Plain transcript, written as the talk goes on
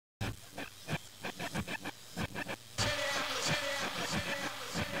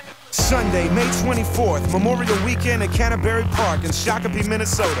Sunday, May 24th, Memorial Weekend at Canterbury Park in Shakopee,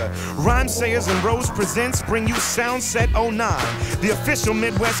 Minnesota. Rhymesayers and Rose Presents bring you Soundset 09, the official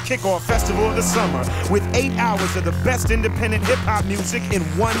Midwest kickoff festival of the summer, with 8 hours of the best independent hip-hop music in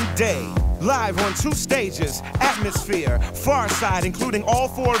one day. Live on 2 stages, Atmosphere, Pharcyde, including all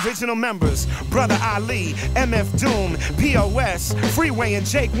 4 original members, Brother Ali, MF Doom, P.O.S, Freeway and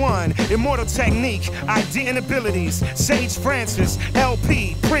Jake One, Immortal Technique, Eyedea and Abilities, Sage Francis,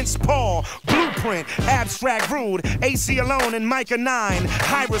 LP, Prince Paul, Blueprint, Abstract Rude, Aceyalone and Myka 9,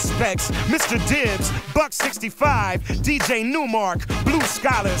 Heiruspecs, Mr. Dibbs, Buck 65, DJ Numark, Blue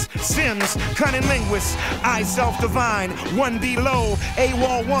Scholars, Sims, Cunninlynguists, I Self Divine, 1B Low,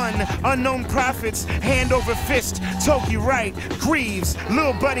 Awol 1, Unknown Prophets, Hand Over Fist, Toki Wright, Grieves,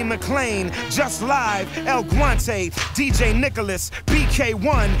 Lil Buddy Mclain, Just.Live, El Guante, DJ Nicholas,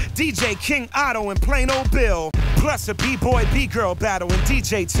 BK1, DJ King Otto and Plain Old Bill, plus a B-boy B-girl battle and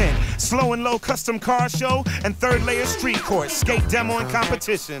DJ tent, slow and low custom car show, and third layer street court, skate demo and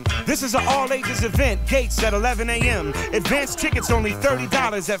competition. This is an all-ages event, gates at 11 a.m. Advanced tickets only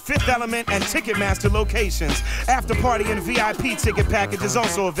 $30 at Fifth Element and Ticketmaster locations. After party and VIP ticket package is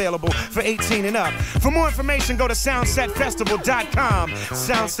also available for 18 and up. For more information, go to SoundsetFestival.com.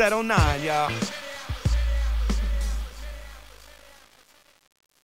 Soundset 09, y'all.